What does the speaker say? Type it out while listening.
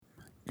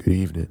good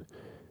evening,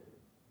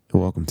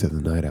 and welcome to the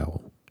Night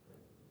Owl.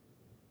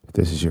 If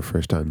this is your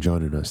first time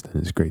joining us,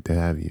 then it's great to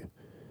have you.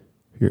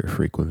 If you're a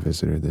frequent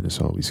visitor, then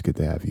it's always good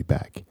to have you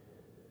back.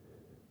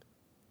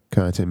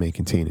 Content may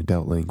contain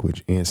adult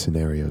language and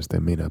scenarios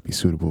that may not be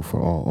suitable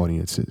for all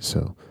audiences,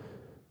 so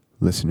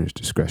listeners'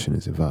 discretion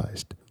is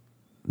advised.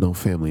 No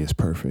family is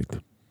perfect,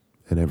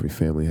 and every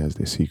family has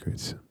their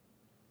secrets.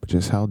 But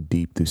just how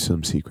deep do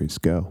some secrets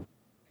go?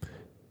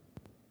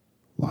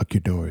 Lock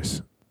your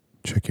doors,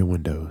 check your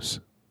windows,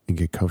 and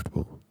get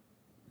comfortable,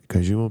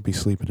 because you won't be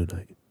sleeping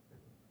tonight.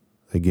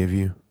 I give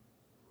you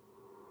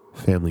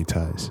Family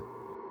Ties.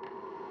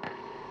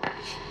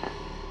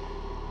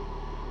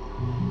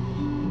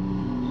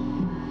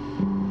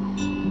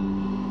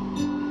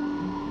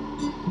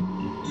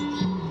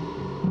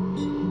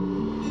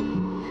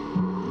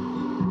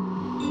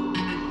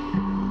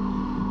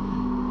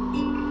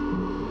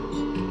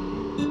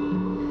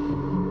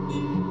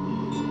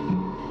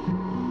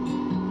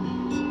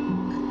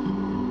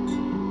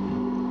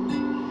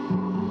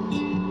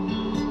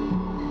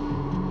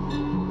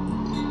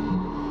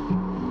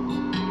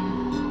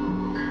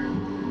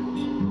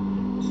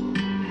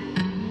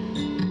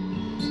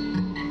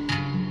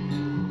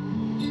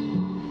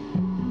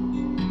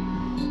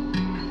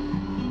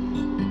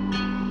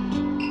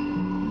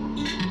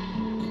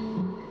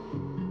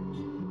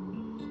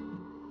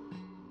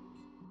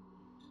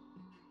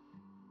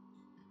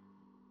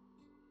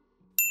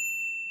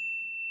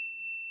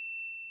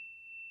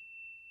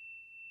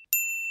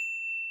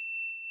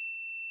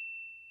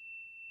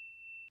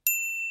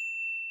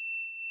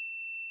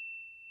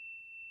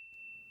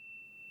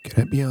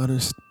 Can I be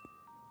honest?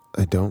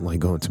 I don't like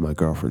going to my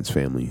girlfriend's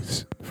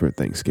families for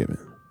Thanksgiving.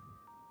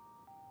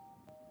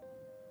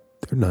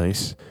 They're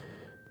nice,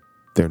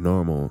 they're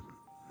normal,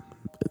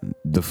 and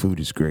the food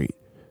is great.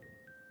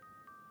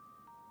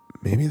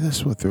 Maybe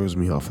that's what throws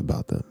me off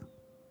about them.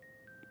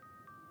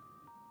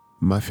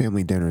 My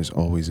family dinners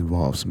always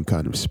involve some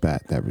kind of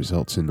spat that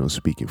results in no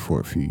speaking for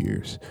a few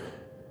years,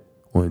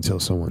 or until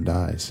someone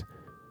dies.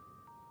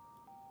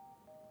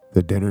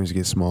 The dinners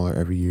get smaller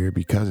every year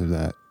because of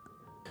that.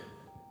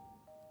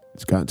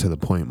 It's gotten to the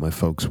point my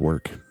folks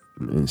work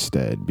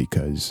instead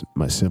because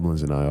my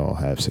siblings and I all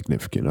have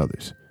significant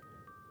others.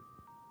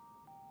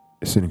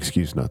 It's an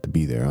excuse not to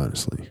be there,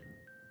 honestly,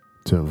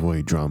 to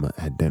avoid drama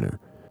at dinner.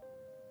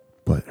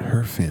 But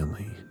her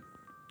family,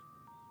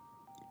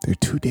 they're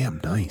too damn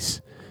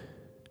nice.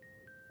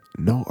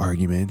 No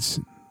arguments,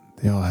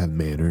 they all have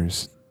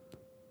manners.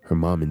 Her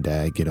mom and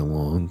dad get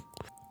along.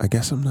 I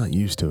guess I'm not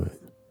used to it.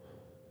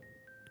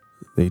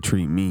 They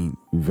treat me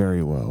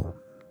very well,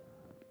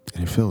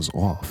 and it feels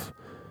off.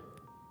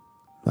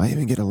 I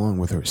even get along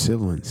with her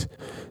siblings.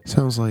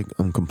 Sounds like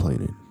I'm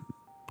complaining,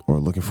 or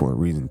looking for a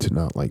reason to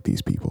not like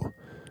these people.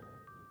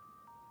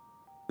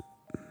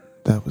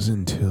 That was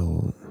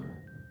until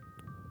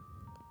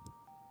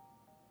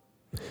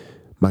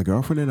my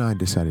girlfriend and I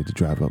decided to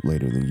drive up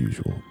later than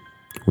usual.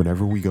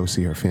 Whenever we go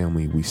see her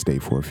family, we stay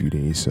for a few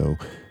days, so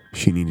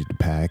she needed to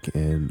pack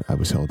and I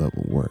was held up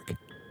with work.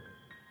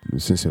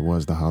 Since it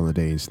was the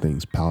holidays,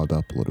 things piled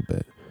up a little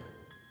bit.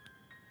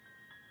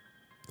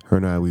 Her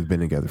and I, we've been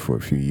together for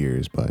a few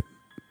years, but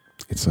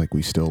it's like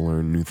we still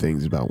learn new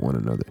things about one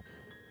another.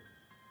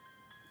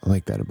 I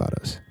like that about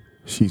us.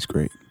 She's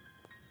great.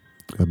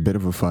 A bit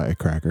of a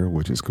firecracker,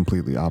 which is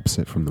completely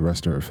opposite from the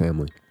rest of her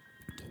family.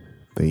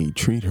 They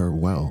treat her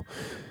well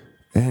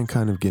and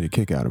kind of get a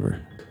kick out of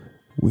her.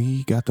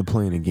 We got to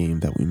playing a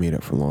game that we made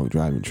up for long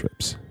driving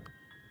trips.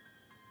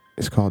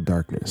 It's called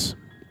Darkness,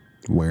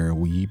 where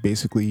we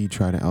basically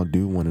try to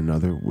outdo one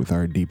another with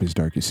our deepest,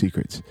 darkest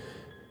secrets.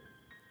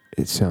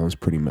 It sounds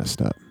pretty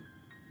messed up.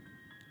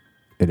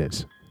 It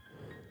is.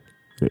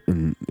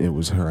 And it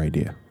was her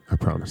idea, I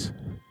promise.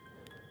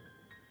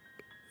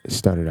 It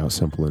started out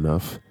simple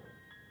enough.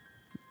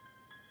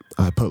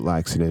 I put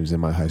laxatives in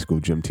my high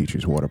school gym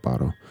teacher's water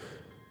bottle.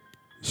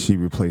 She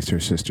replaced her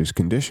sister's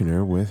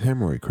conditioner with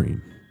hemorrhoid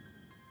cream.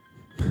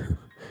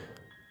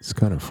 It's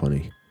kind of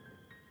funny.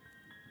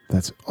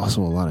 That's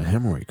also a lot of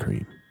hemorrhoid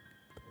cream.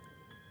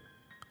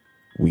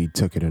 We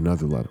took it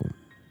another level.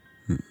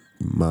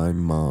 My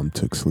mom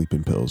took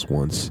sleeping pills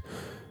once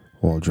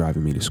while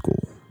driving me to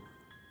school.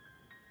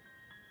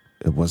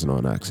 It wasn't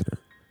on accident.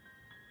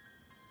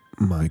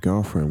 My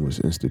girlfriend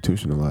was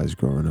institutionalized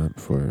growing up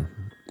for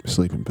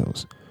sleeping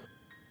pills.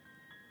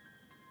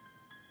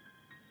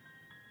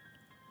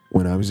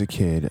 When I was a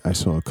kid, I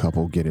saw a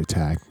couple get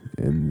attacked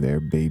and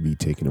their baby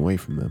taken away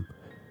from them.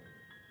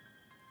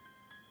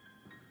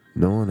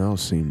 No one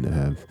else seemed to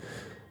have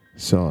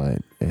saw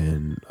it,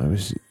 and I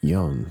was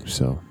young,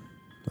 so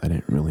I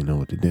didn't really know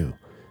what to do.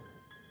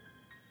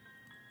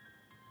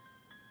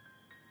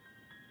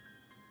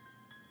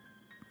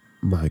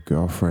 My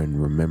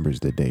girlfriend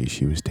remembers the day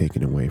she was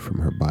taken away from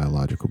her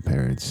biological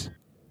parents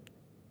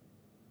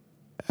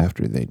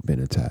after they'd been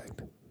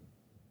attacked.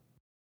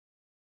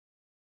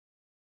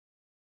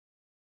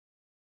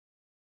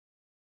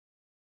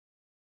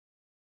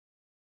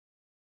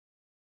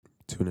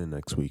 Tune in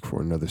next week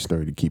for another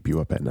story to keep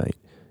you up at night.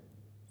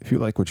 If you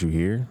like what you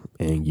hear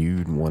and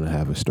you'd want to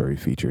have a story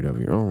featured of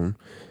your own,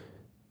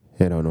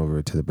 head on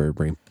over to the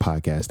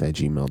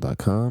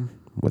birdbrainpodcast@gmail.com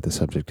with the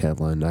subject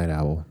headline Night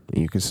Owl,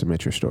 and you can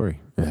submit your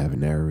story and have it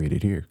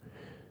narrated here.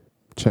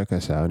 Check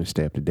us out and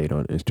stay up to date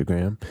on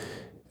Instagram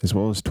as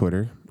well as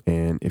Twitter.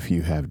 And if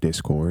you have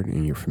Discord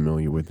and you're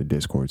familiar with the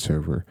Discord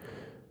server,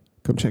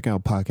 come check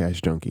out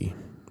Podcast Junkie.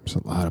 There's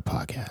a lot of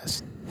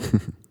podcasts,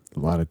 a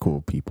lot of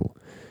cool people.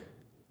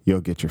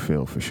 You'll get your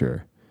fill for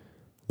sure.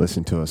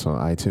 Listen to us on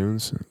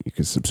iTunes. You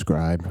can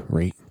subscribe,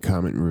 rate,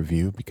 comment, and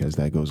review because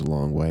that goes a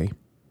long way.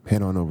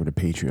 Head on over to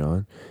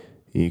Patreon.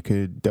 You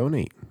could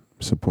donate,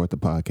 support the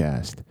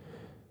podcast.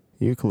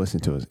 You can listen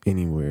to us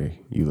anywhere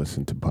you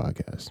listen to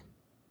podcasts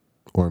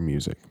or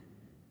music.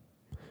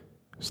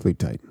 Sleep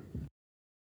tight.